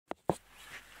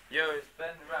Yo, it's Ben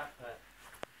the Rapper.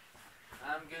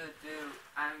 I'm gonna do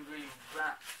angry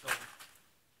rap song.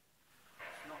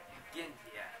 It's not beginning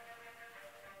yet.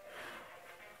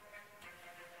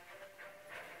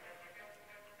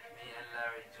 Me and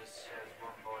Larry just shares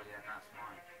one body and that's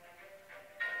mine.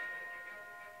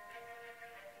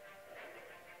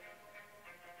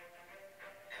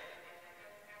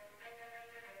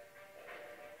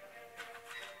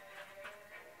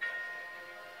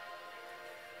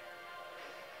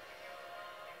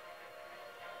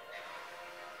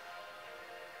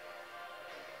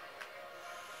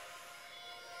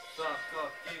 Fuck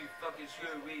off, you fucking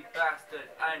screwy bastard.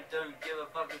 I don't give a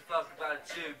fucking fuck about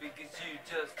you because you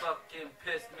just fucking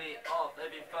piss me off.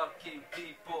 Every fucking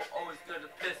people always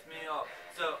gonna piss me off.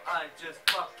 So I just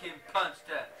fucking punch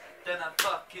them. Then I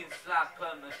fucking slap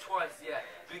them twice, yeah.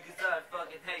 Because I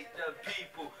fucking hate the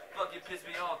people. Fucking piss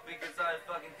me off because I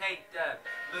fucking hate them.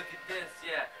 Look at this,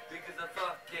 yeah. Because I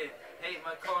fucking hate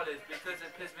my college. Because it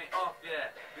pissed me off,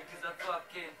 yeah. Because I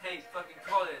fucking hate fucking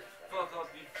college. Fuck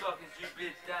off, you fucking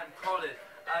stupid damn college.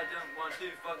 I don't want to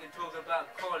fucking talk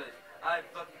about college. I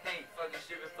fucking hate fucking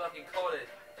stupid fucking college.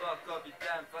 Fuck off, you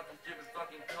damn fucking stupid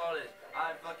fucking college.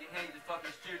 I fucking hate the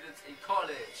fucking students in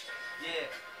college. Yeah,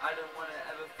 I don't want to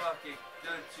ever fucking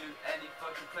go to any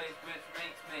fucking place which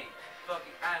makes me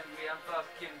fucking angry and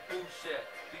fucking bullshit.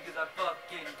 Because I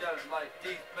fucking don't like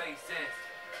these places.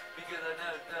 Because I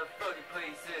know the fucking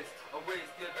places always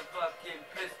gonna fucking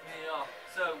piss me off.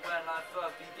 So when I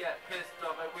fucking get pissed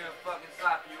off, I will fucking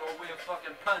slap you or will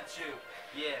fucking punch you.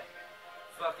 Yeah,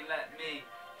 fucking let me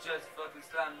just fucking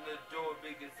slam the door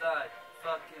because I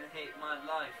fucking hate my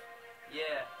life.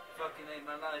 Yeah, fucking hate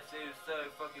my life so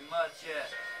fucking much, yeah.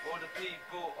 All the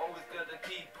people always gonna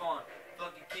keep on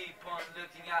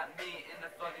looking at me in a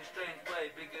fucking strange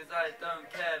way because I don't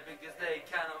care, because they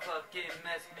cannot fucking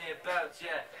mess me about,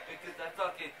 yeah. Because I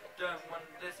fucking don't want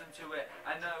to listen to it.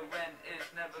 I know when it's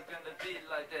never gonna be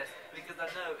like this, because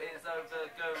I know it's over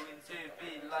going to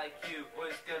be like you or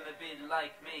it's gonna be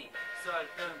like me. So I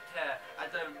don't care, I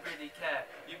don't really care.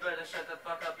 You better shut the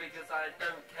fuck up because I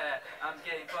don't care. I'm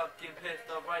getting fucking pissed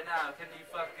off right now. Can you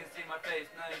fucking see my face?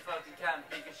 No you fucking can't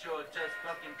because you're just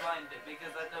fucking blinded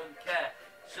because I don't care.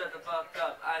 Shut the fuck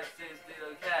up, I seriously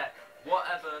don't care.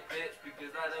 Whatever bitch,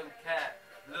 because I don't care.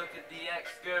 Look at the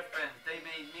ex-girlfriends, they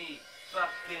made me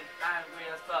fucking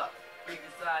angry as fuck.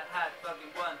 Because I had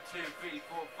fucking 1, 2, 3,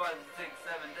 4, 5,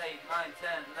 6, 7, 8, 9,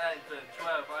 10, 11,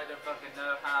 12. I don't fucking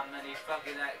know how many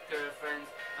fucking ex-girlfriends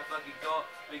I fucking got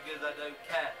because I don't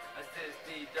care. I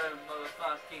seriously don't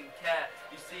motherfucking care.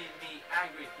 You see me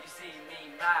angry, you see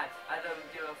me mad. I don't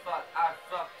give a fuck, I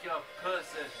fuck your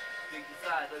person. Because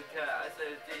I don't care, I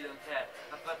seriously don't care.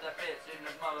 I fuck that bitch in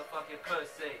the motherfucking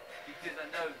pussy. Because I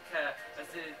don't care, I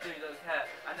seriously don't care.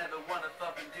 I never wanna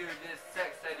fucking do this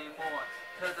sex anymore.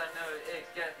 Cause I know it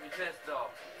gets me pissed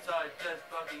off. So I just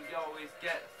fucking always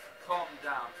get calmed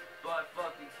down. But I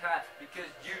fucking can't because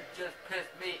you just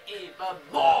pissed me even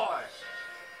more.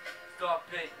 Stop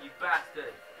it, you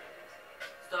bastard.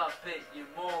 Stop it, you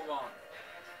moron.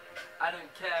 I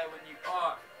don't care when you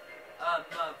are a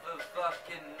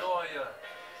motherfucking lawyer.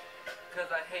 Cause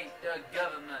I hate the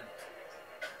government.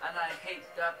 And I hate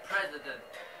the president.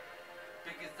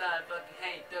 Because I fucking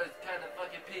hate those kind of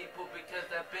fucking people because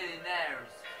they're billionaires.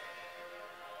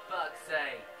 Fuck's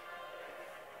sake.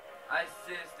 I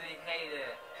seriously hate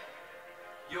it.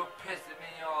 You're pissing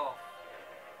me off.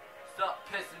 Stop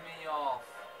pissing me off.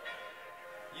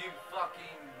 You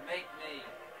fucking make me.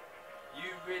 You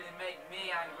really make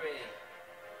me angry.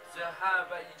 So how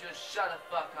about you just shut the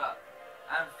fuck up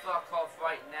and fuck off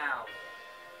right now.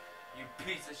 You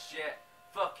piece of shit.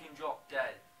 Fucking drop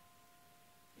dead.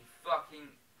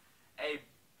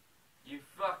 You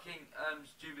fucking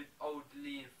stupid old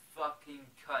lead fucking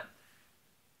cunt.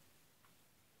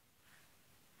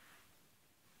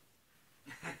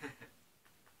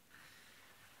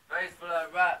 Thanks for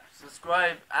that rap.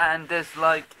 Subscribe and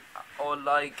dislike or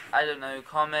like, I don't know,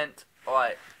 comment.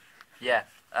 Alright, yeah.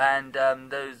 And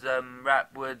those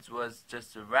rap words was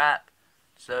just a rap,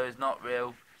 so it's not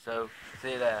real. So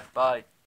see you there. Bye.